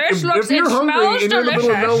 Man, this if you're hungry smells and you're in the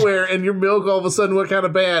middle of delicious. nowhere and your milk all of a sudden went kind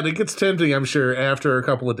of bad, it gets tempting, I'm sure, after a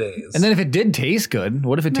couple of days. And then if it did taste good,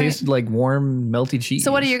 what if it tasted like warm, melty cheese?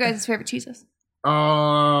 So what are your guys' favorite cheeses?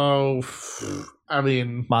 Oh, I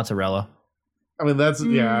mean, mozzarella, that's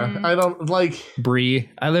I don't like brie.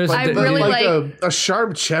 I really like a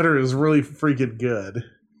sharp cheddar is really freaking good.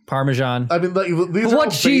 Parmesan. I mean, like these But are what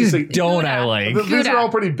all cheese basic. don't I like? These are all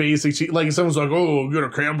pretty basic cheese. Like someone's like, "Oh, get a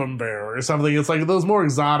camembert" or something. It's like those more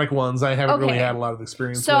exotic ones. I haven't really had a lot of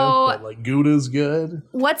experience with. But like Gouda's good.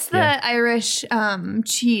 What's the Irish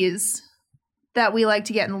cheese that we like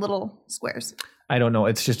to get in little squares? I don't know.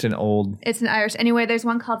 It's just an old. It's an Irish. Anyway, there's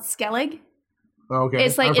one called Skellig. Okay,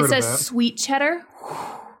 It's like I've heard it's of a that. sweet cheddar.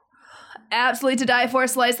 Absolutely to die for.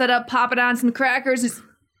 Slice that up, pop it on some crackers. Just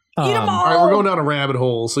eat them all. All right, we're going down a rabbit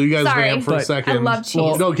hole. So you guys Sorry, vamp for a but second. I love cheese.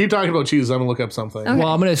 Well, no, keep talking about cheese. I'm gonna look up something. Okay. Well,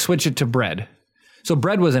 I'm going to switch it to bread. So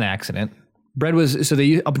bread was an accident. Bread was so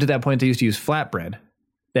they up to that point they used to use flatbread.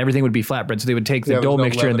 Everything would be flatbread. So they would take the Yeah, dough there's no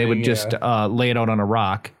mixture and they would leavening, just lay it out on a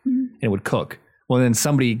rock and it would cook. Well, then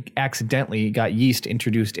somebody accidentally got yeast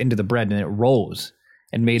introduced into the bread and it rose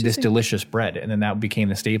and made this delicious bread. And then that became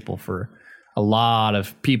the staple for a lot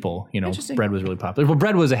of people. Bread was really popular. Well,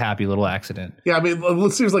 bread was a happy little accident. Yeah, I mean,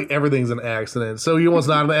 it seems like everything's an accident. So you know what's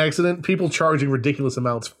not an accident? People charging ridiculous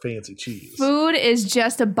amounts for fancy cheese. Food is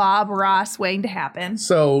just a Bob Ross waiting to happen.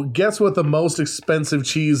 So guess what the most expensive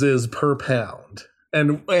cheese is per pound,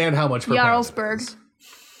 and how much per Jarlsberg.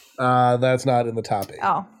 pound? That's not in the top 8.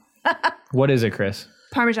 Oh, What is it, Chris?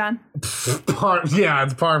 Parmesan. Yeah,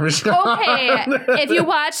 it's Parmesan. Okay, if you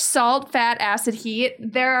watch Salt, Fat, Acid, Heat,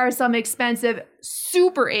 there are some expensive,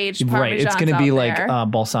 super aged Parmesans Right. It's going to be out like there.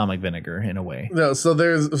 balsamic vinegar in a way. No, so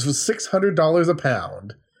there's $600 a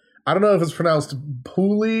pound. I don't know if it's pronounced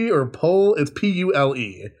Pule or Pole. It's Pule.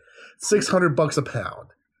 $600 a pound.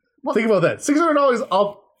 Well- Think about that. $600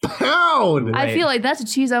 a pound. I feel like that's a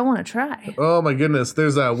cheese I want to try. Oh my goodness.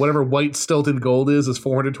 There's whatever white Stilton Gold is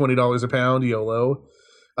 $420 a pound. YOLO.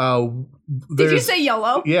 Did you say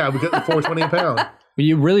YOLO? Yeah, we got $420 a pound.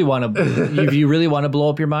 You really want to, if you really want to blow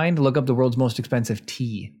up your mind, look up the world's most expensive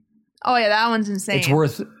tea. Oh yeah, that one's insane. It's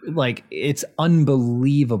worth it's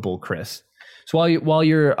unbelievable, Chris. So while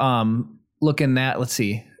you're looking at, let's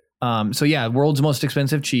see. So yeah, world's most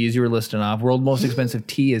expensive cheese you were listing off. World's most expensive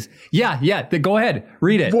tea is go ahead,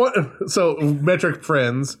 read it. So metric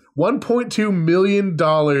friends, $1.2 million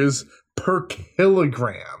per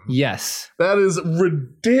kilogram. Yes. That is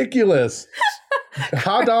ridiculous.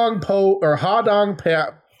 Hadong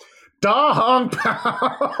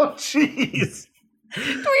Pao cheese. Were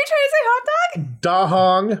you trying to say hot dog?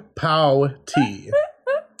 Dahong Pao tea.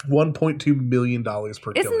 $1.2 million per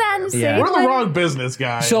kilogram. Isn't that insane? Yeah. We're in the wrong business,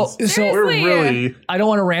 guys. So we're Seriously. really. I don't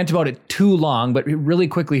want to rant about it too long, but really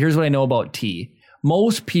quickly, here's what I know about tea.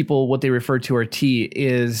 Most people, what they refer to our tea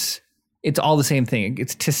is, it's all the same thing.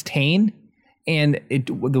 It's Tistane, and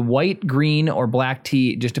the white, green, or black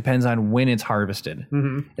tea just depends on when it's harvested.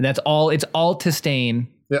 And that's all. It's all Tistane.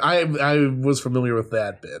 Yeah, I was familiar with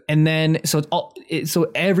that bit. And then, so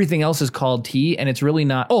so everything else is called tea, and it's really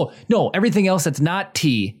not. Oh no, everything else that's not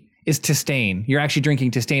tea is Tistane. You're actually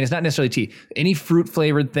drinking Tistane. It's not necessarily tea. Any fruit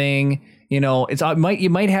flavored thing, you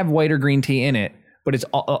might have white or green tea in it, but it's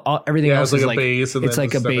all everything else it's is like a base and it's then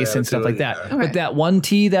like a stuff base added and stuff to like it, that. yeah. Okay. But that one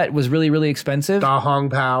tea that was really, really expensive, Dahong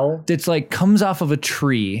Pao. it's like comes off of a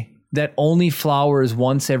tree. that only flowers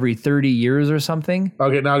once every 30 years or something.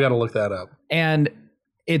 Okay, now I got to look that up. And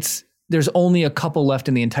there's only a couple left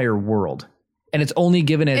in the entire world. And it's only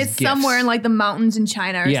given as It's gifts. somewhere in like the mountains in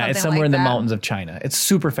China or something. Yeah, it's somewhere like in the that. mountains of China. It's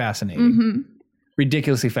super fascinating.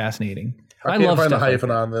 Ridiculously fascinating. I can't find the stuff like hyphen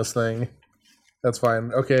that. on this thing. That's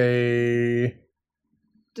fine. Okay.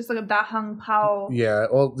 Just like a Da Hung Pao. Yeah.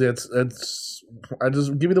 Well, it's. I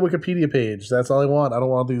just give me the Wikipedia page. That's all I want. I don't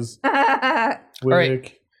want these.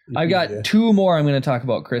 right. I've got 2 more I'm going to talk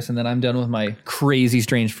about, Chris, and then I'm done with my crazy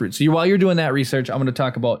strange fruit. So while you're doing that research, I'm going to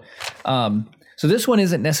talk about. So this one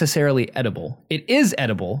isn't necessarily edible. It is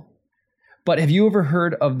edible, but have you ever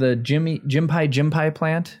heard of the Jimpai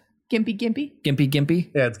plant? Gimpy Gimpy. Gimpy.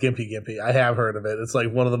 Yeah, it's Gimpy. I have heard of it. It's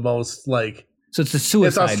like one of the most like. So it's the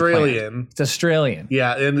suicide. It's Australian. Plant. It's Australian.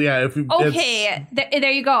 Yeah, and yeah, if you, Okay,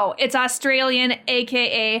 there you go. It's Australian,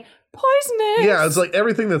 aka poisonous. Yeah, it's like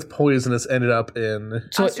everything that's poisonous ended up in.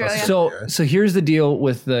 Australia. So here's the deal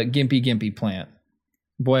with the Gimpy plant.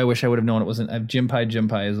 Boy, I wish I would have known it wasn't.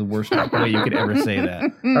 Jimpai is the worst way you could ever say that. I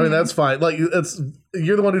mean, that's fine. Like,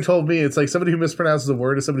 you're the one who told me. It's like somebody who mispronounces a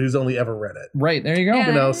word is somebody who's only ever read it. Right, there you go. Yeah.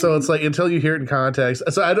 You know, so it's like until you hear it in context.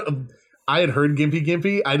 So I had heard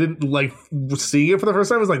Gimpy. I didn't like seeing it for the first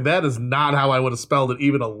time. I was like, that is not how I would have spelled it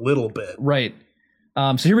even a little bit. Right.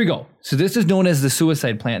 So here we go. So this is known as the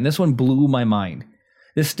suicide plant, and this one blew my mind.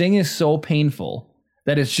 This sting is so painful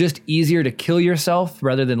that it's just easier to kill yourself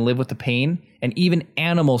rather than live with the pain. And even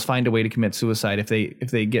animals find a way to commit suicide if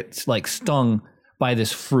they get like stung by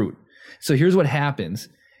this fruit. So here's what happens.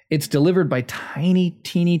 It's delivered by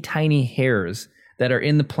teeny tiny hairs that are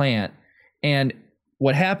in the plant. And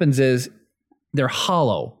what happens is they're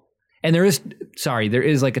hollow. And there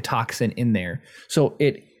is like a toxin in there. So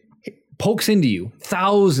it pokes into you.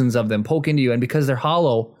 Thousands of them poke into you. And because they're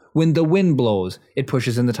hollow, when the wind blows, it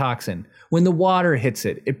pushes in the toxin. When the water hits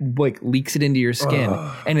it, it like leaks it into your skin.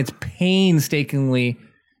 And it's painstakingly,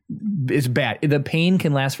 it's bad. The pain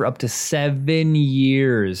can last for up to 7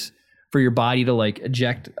 years for your body to like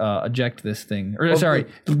eject this thing.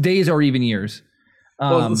 Days or even years.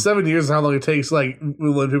 Well, 7 years is how long it takes. Like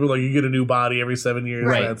when people are like, you get a new body every 7 years.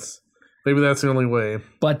 Right. Maybe that's the only way.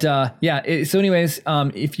 But so anyways,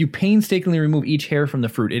 if you painstakingly remove each hair from the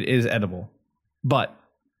fruit, it is edible. But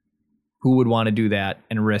who would want to do that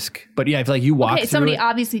and risk? But yeah, if like you walk through somebody it,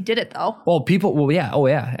 obviously did it though. well, people, well, yeah, oh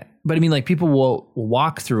yeah. But I mean, like people will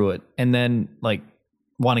walk through it and then like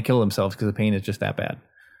want to kill themselves because the pain is just that bad.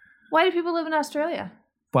 Why do people live in Australia?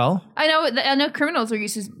 Well, I know criminals are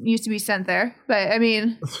used to be sent there, but I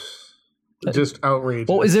mean, Just outrageous.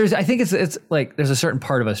 well, I think it's like there's a certain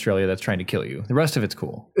part of Australia that's trying to kill you. The rest of it's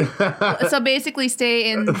cool. so basically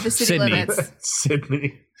stay in the city Sydney. limits.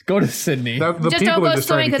 Sydney. Go to Sydney. Just don't go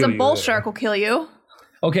swimming because a bull shark will kill you.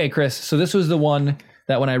 Okay, Chris. So this was the one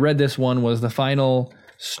that when I read this one was the final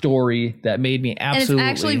story that made me absolutely.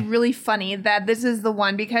 And it's actually really funny that this is the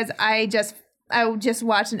one because I just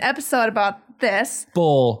watched an episode about this.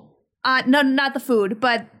 bull. No, not the food,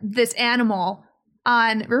 but this animal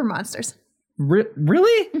on River Monsters.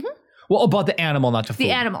 Really? Mm-hmm. Well, about the animal, not the food.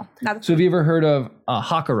 The animal, not the So have you ever heard of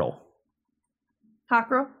Hockerel?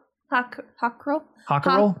 Hockerel? Hockerel?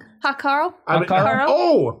 Hockerel?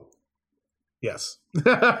 Oh! Yes.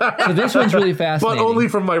 So this one's really fascinating. But only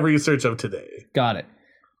from my research of today. Got it.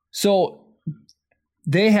 So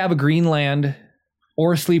they have a Greenland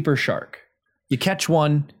or sleeper shark. You catch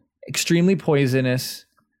one, extremely poisonous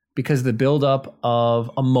because of the buildup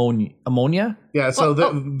of ammonia. Yeah, so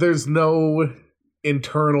there's no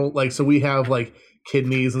internal, like, so we have like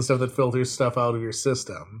kidneys and stuff that filters stuff out of your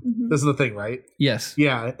system. Mm-hmm. This is the thing, right? Yes.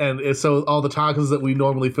 Yeah, and so all the toxins that we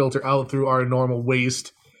normally filter out through our normal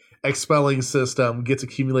waste expelling system gets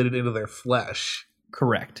accumulated into their flesh.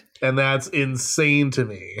 Correct. And that's insane to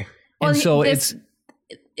me. And so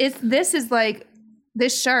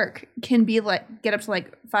this shark can be like get up to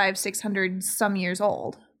like 500-600 some years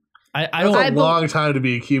old. I That's don't. a long time to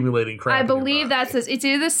be accumulating crap. I in your believe body. that's this. It's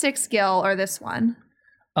either the sixth gill or this one,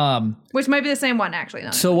 which might be the same one actually.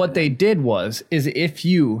 No. So what they did is if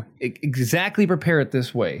you exactly prepare it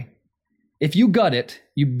this way, if you gut it,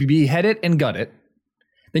 you behead it and gut it,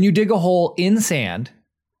 then you dig a hole in sand,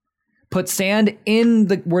 put sand in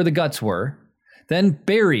where the guts were, then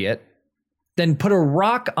bury it, then put a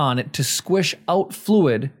rock on it to squish out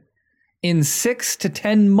fluid. In 6 to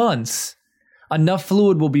 10 months, enough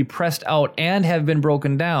fluid will be pressed out and have been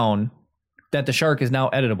broken down that the shark is now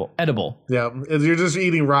edible. Yeah, you're just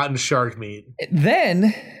eating rotten shark meat.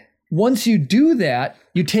 Then, once you do that,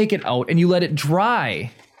 you take it out and you let it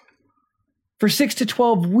dry for 6 to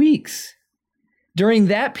 12 weeks. During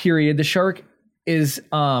that period, the shark is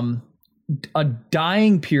a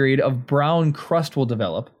dying period of brown crust will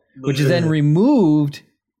develop, which is then removed,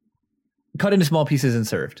 cut into small pieces and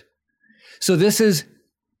served. So this is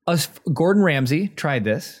Gordon Ramsay tried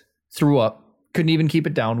this, threw up, couldn't even keep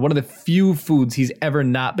it down. One of the few foods he's ever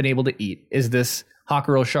not been able to eat is this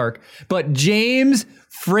Hockerel shark. But James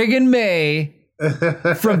friggin' May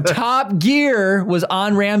from Top Gear was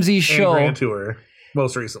on Ramsay's show. Grand Tour,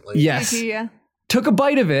 most recently. Yes. Yeah. Took a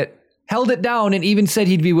bite of it, held it down, and even said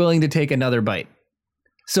he'd be willing to take another bite.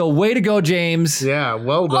 So way to go, James. Yeah,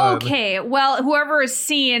 well done. Okay, well, whoever is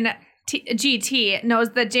seeing GT knows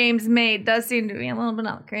that James May does seem to be a little bit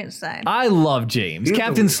on the cringe side. I love James. He's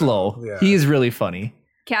Captain the Slow. yeah. He is really funny.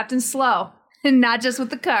 Captain Slow, and not just with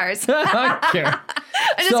the cars. I'm I don't care.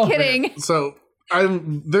 just kidding. So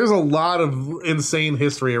there's a lot of insane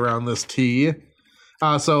history around this tea.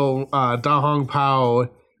 Da Hong Pao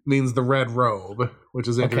means the red robe, which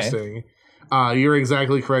is interesting. You're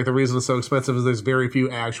exactly correct. The reason it's so expensive is there's very few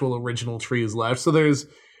actual original trees left. So there's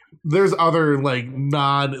other like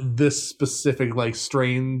non this specific like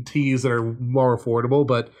strain teas that are more affordable,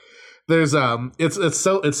 but there's it's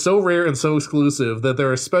so rare and so exclusive that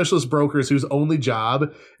there are specialist brokers whose only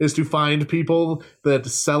job is to find people that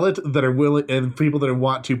sell it, that are willing, and people that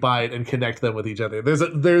want to buy it and connect them with each other.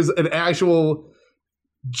 There's an actual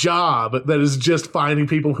job that is just finding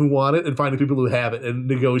people who want it and finding people who have it and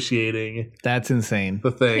negotiating That's insane.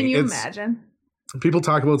 the thing. Can you imagine? People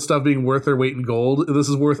talk about stuff being worth their weight in gold. This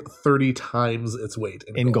is worth 30 times its weight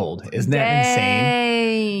In gold. Isn't that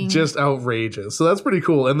insane? Dang. Just outrageous. So that's pretty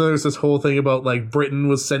cool. And then there's this whole thing about like Britain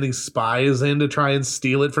was sending spies in to try and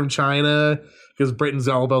steal it from China because Britain's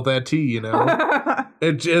all about that tea, you know.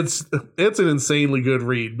 It's an insanely good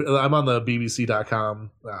read. I'm on the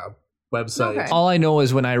BBC.com website. Okay. All I know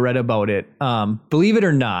is when I read about it, believe it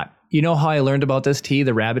or not, you know how I learned about this tea,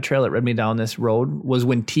 the rabbit trail that led me down this road, was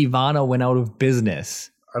when Teavana went out of business.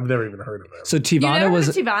 I've never even heard of that. So You Teavana never was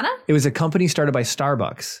heard of Teavana? it was a company started by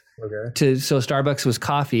Starbucks. Okay. So Starbucks was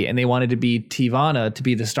coffee, and they wanted to be Teavana to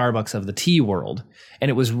be the Starbucks of the tea world. And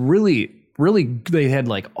it was really, they had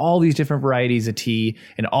like all these different varieties of tea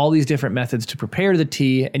and all these different methods to prepare the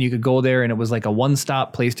tea. And you could go there, and it was like a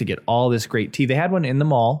one-stop place to get all this great tea. They had one in the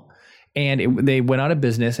mall, and they went out of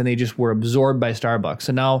business, and they just were absorbed by Starbucks.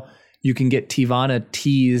 So now you can get Teavana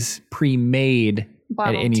teas pre-made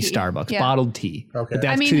Bottled at any tea. Starbucks, Yeah. bottled tea. Okay. But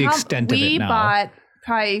that's to the extent of it now. We bought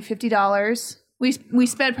probably $50. We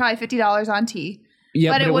spent probably $50 on tea.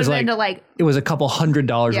 Yeah, but it was was like into like it was a couple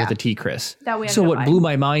 $100 Yeah. worth of tea, Chris. That we ended so up what buying. blew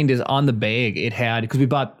my mind is on the bag it had, because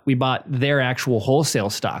we bought their actual wholesale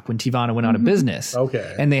stock when Teavana went out of business.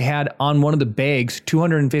 Okay. And they had on one of the bags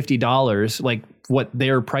 $250, like what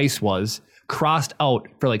their price was, crossed out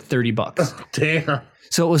for like $30. Damn.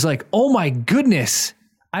 So it was like, oh my goodness,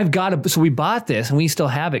 I've got to. So we bought this, and we still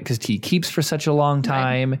have it because tea keeps for such a long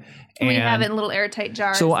time. we And have it in little airtight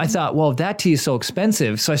jars. so I thought, well, if that tea is so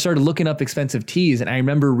expensive, so I started looking up expensive teas, and I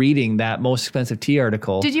remember reading that most expensive tea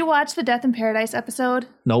article. Did you watch the Death in Paradise episode?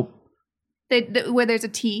 Nope. Where there's a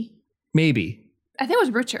tea? Maybe. I think it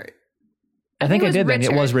was Richard. I think it I was did then. It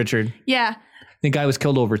Richard. was Richard. Yeah. The guy was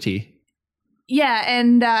killed over tea. Yeah,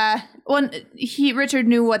 and Richard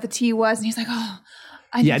knew what the tea was, and he's like, "Oh,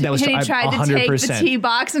 Yeah, that was and he tried to take the 100%. tea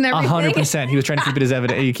box and everything. 100%. He was trying to keep it as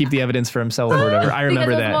evidence. He keep the evidence for himself or whatever. I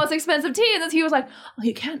remember because it was that. the most expensive tea, and then he was like, "Oh,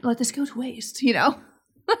 you can't let this go to waste," you know.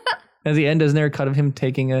 At the end, isn't there a cut of him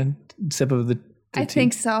taking a sip of the I tea?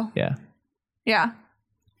 think so. Yeah. Yeah.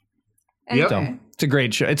 Yep. Anyway, So it's a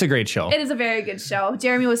great show. It's a great show. it is a very good show.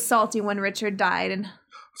 Jeremy was salty when Richard died,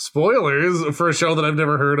 Spoilers for a show that I've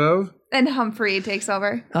never heard of. and Humphrey takes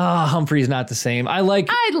over. Humphrey's not the same. I like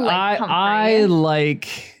Humphrey. I like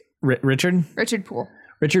Richard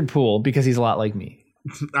Poole because he's a lot like me.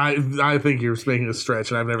 I think you're making a stretch,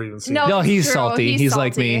 and I've never even seen it. No, he's true. salty. He's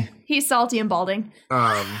like me. He's salty and balding.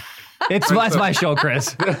 That's my show,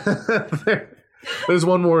 Chris. There's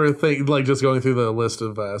one more thing, like just going through the list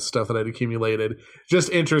of stuff that I'd accumulated. Just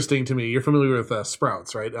interesting to me. You're familiar with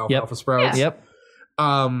sprouts, right? Alfalfa sprouts. Yep.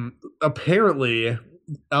 Apparently,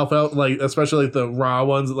 alfalfa, like especially like the raw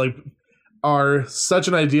ones, like are such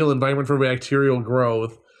an ideal environment for bacterial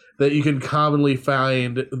growth that you can commonly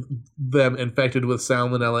find them infected with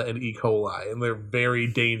Salmonella and E. coli, and they're very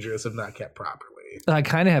dangerous if not kept properly. I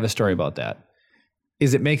kind of have a story about that.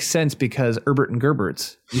 It makes sense because Herbert and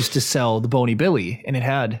Gerbert's used to sell the Boney Billy, and it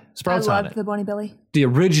had sprouts I on loved it. the Boney Billy. The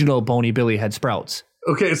original Boney Billy had sprouts.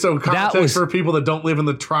 Okay, so context was- for people that don't live in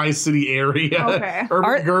the Tri-City area. Okay.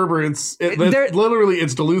 Herbert Gerbert's, They're- literally,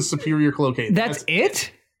 it's Duluth Superior Cloquet. That's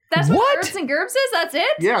it? That's What? what Herbs and Gerbs is? That's it?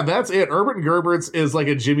 Yeah, that's it. Herbert and Gerbert's is like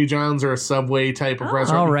a Jimmy John's or a Subway type of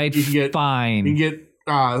restaurant. All right, you can get, fine. You can get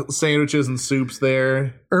sandwiches and soups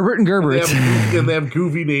there. Herbert and Gerbert. And they have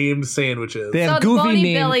goofy named sandwiches. They have So the goofy Bony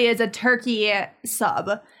name. Billy is a turkey sub,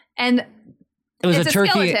 and It was it's a turkey.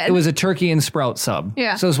 skeleton. It was a turkey and sprout sub.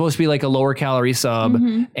 Yeah. So it was supposed to be like a lower calorie sub,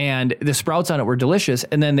 and the sprouts on it were delicious.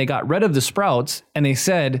 And then they got rid of the sprouts, and they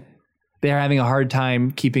said they're having a hard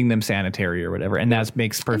time keeping them sanitary or whatever. And that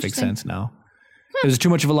makes perfect Interesting. sense now. There's too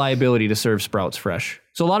much of a liability to serve sprouts fresh.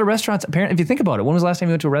 So a lot of restaurants, apparently, if you think about it, when was the last time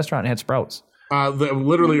you went to a restaurant and had sprouts?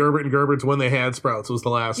 Literally, Herbert and Gerbert's when they had sprouts was the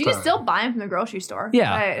last you time. can still buy them from the grocery store.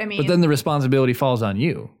 Yeah, I mean, but then the responsibility falls on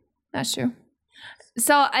you. that's true.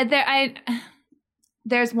 So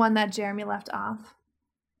there's one that Jeremy left off,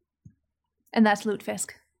 and that's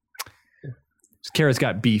lutefisk. Kara's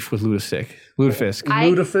got beef with lutefisk. Lutefisk.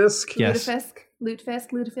 Lutefisk? Yes. Lutefisk.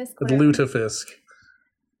 Lutefisk.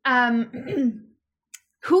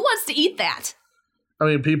 Who wants to eat that? I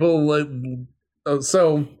mean, people like.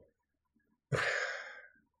 So,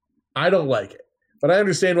 I don't like it, but I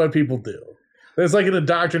understand why people do. There's like an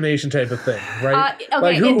indoctrination type of thing, right? Okay,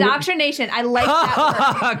 Like, indoctrination. I like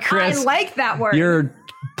that word. Chris, I like that word. you're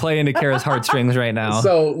playing to Kara's heartstrings right now.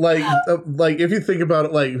 So, like if you think about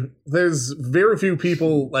it, like, there's very few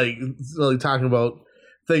people like talking about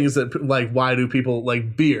things that like why do people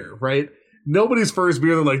like beer, right? Nobody's first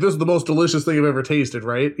beer, they're like, this is the most delicious thing I've ever tasted,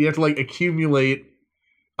 right? You have to like accumulate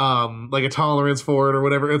like a tolerance for it or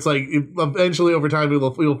whatever. It's like eventually over time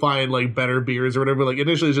you'll find like better beers or whatever. Like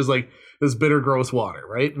initially it's just like this bitter, gross water,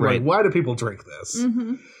 right? Right. Like, why do people drink this?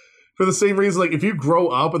 Mm-hmm. For the same reason, like if you grow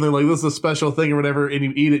up and they're like, this is a special thing or whatever, and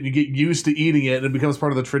you eat it and you get used to eating it and it becomes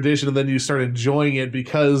part of the tradition, and then you start enjoying it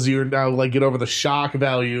because you're now like get over the shock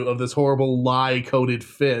value of this horrible lye coated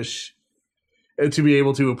fish, and to be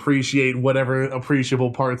able to appreciate whatever appreciable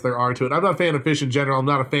parts there are to it. I'm not a fan of fish in general. I'm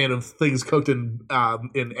not a fan of things cooked in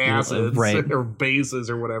acids Right. or bases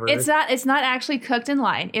or whatever. It's not actually cooked in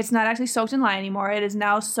lye. It's not actually soaked in lye anymore. It is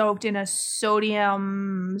now soaked in a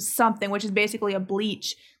sodium something, which is basically a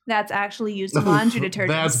bleach that's actually used in laundry detergents.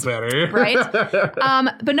 That's better. Right?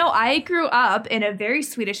 But no, I grew up in a very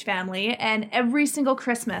Swedish family, and every single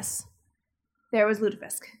Christmas there was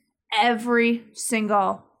lutefisk. Every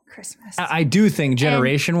single Christmas. I do think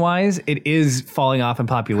generation wise, it is falling off in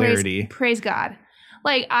popularity. Praise God.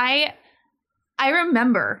 Like I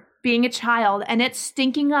remember being a child and it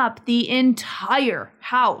stinking up the entire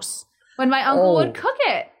house when my uncle would cook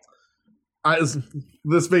it.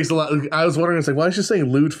 This makes a lot. I was wondering, it's like, why is she saying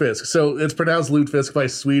lutefisk? So it's pronounced lutefisk by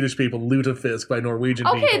Swedish people, lutefisk by Norwegian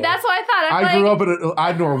people. Okay, that's what I thought. I grew up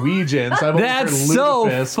I'm Norwegian, so I've always heard That's so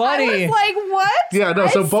lutefisk. funny. I was like, what? Yeah, no.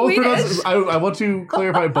 So I'm both Swedish. I want to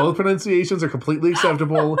clarify, both pronunciations are completely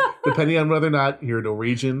acceptable, depending on whether or not you're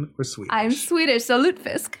Norwegian or Swedish. I'm Swedish, so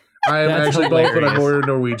lutefisk. I am That's actually both, but I'm hilarious.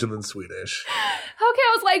 more Norwegian than Swedish. Okay,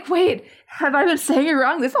 I was like, wait, have I been saying it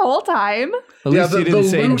wrong this whole time? At least Yeah, you didn't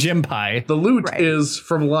say lute- gym pie. The lute Right. is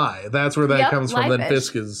from lye. That's where that Yep, comes from. lye Then fish.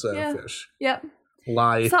 fisk is Yeah. fish. Yep.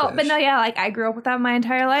 Lye So, fish. but no, yeah, like I grew up with that my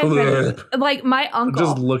entire life. Ugh. And, like my uncle,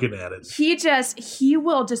 Just looking at it. he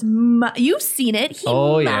will just, you've seen it. He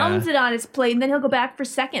Oh, yeah. mounds it on his plate and then he'll go back for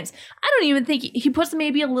seconds. I don't even think he puts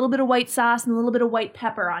maybe a little bit of white sauce and a little bit of white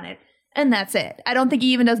pepper on it. And that's it. I don't think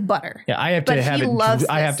he even does butter. Yeah, I have But to he have it. loves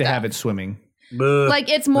I this have to have stuff. it swimming. Ugh. Like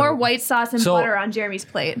it's more white sauce and So- butter on Jeremy's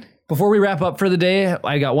plate. Before we wrap up for the day,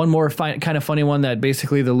 I got one more kind of funny one that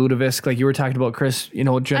basically the lutefisk, like you were talking about, Chris,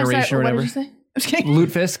 generation or What whatever. did you say? I'm just kidding.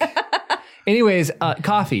 Lutefisk. Anyways,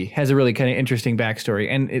 coffee has a really kind of interesting backstory,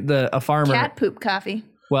 and a farmer. Cat poop coffee.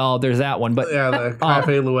 Well, there's that one, but Yeah, the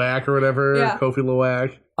Cafe Luwak or whatever. Yeah. Kofi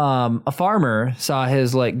Luwak. a farmer saw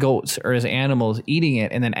his like goats or his animals eating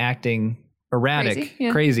it and then acting erratic,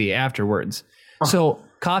 Crazy, yeah. afterwards. So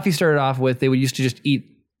coffee started off with they would used to just eat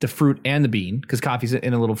the fruit and the bean because coffee's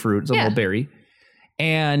in a little fruit, it's a Yeah. little berry,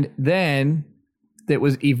 and then that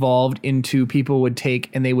was evolved into people would take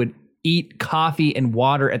and they would eat coffee and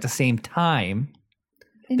water at the same time.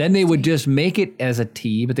 Then they would just make it as a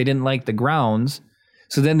tea, but they didn't like the grounds.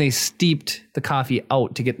 So then they steeped the coffee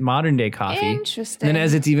out to get modern day coffee. Interesting. And then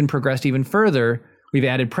as it's even progressed even further, we've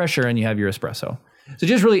added pressure and you have your espresso. So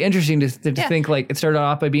just really interesting to think like it started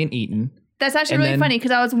off by being eaten. That's actually And really then- funny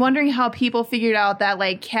because I was wondering how people figured out that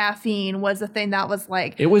like caffeine was the thing that was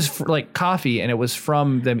like. It was like coffee and it was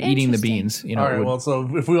from them eating the Interesting. beans. You know, All it right, would- well,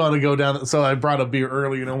 so if we want to go down, so I brought up beer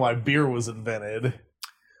earlier. You know why beer was invented?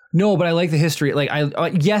 no, but I like the history. Like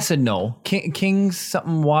yes and no. King's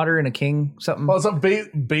something water and a king something. Well, so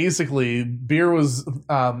basically, beer was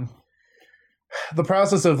the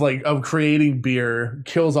process of creating beer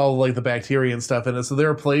kills all like the bacteria and stuff in it. So there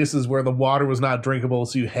are places where the water was not drinkable,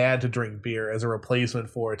 so you had to drink beer as a replacement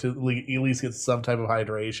for it to at least get some type of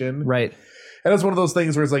hydration. Right. And it's one of those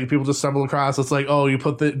things where it's like people just stumble across. It's like, oh, you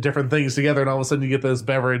put the different things together, and all of a sudden you get this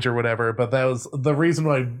beverage or whatever. But that was the reason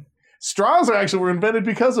why straws were invented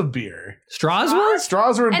because of beer. Straws were?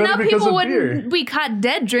 Straws were And invented now because people of beer. wouldn't be caught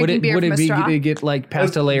dead drinking beer would from it a be straw. to get like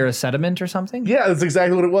past a layer of sediment or something? Yeah, that's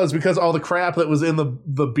exactly what it was, because all the crap that was in the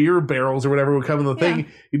beer barrels or whatever would come in the thing.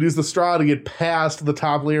 You'd use the straw to get past the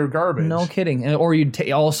top layer of garbage. No kidding. Or you'd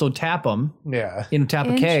also tap them. Yeah. Tap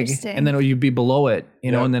a keg, Interesting. and then you'd be below it,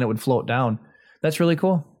 you know, Yeah. and then it would float down. That's really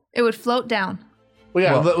cool. It would float down. Well,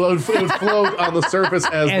 yeah, Well- it would float on the surface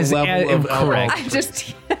as the level of alcohol. correct. I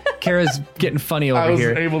just, Kara's getting funny I over was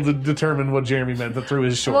here. able to determine what Jeremy meant through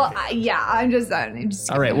his short. well, I'm just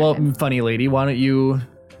All right. Well, funny lady, why don't you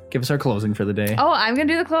give us our closing for the day? Oh, I'm going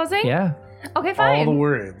to do the closing? Yeah. Okay, fine. all the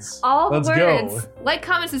words. All the Let's words. Like,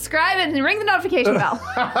 comment, subscribe, and ring the notification bell.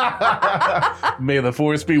 May the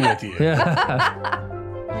force be with you. Yeah.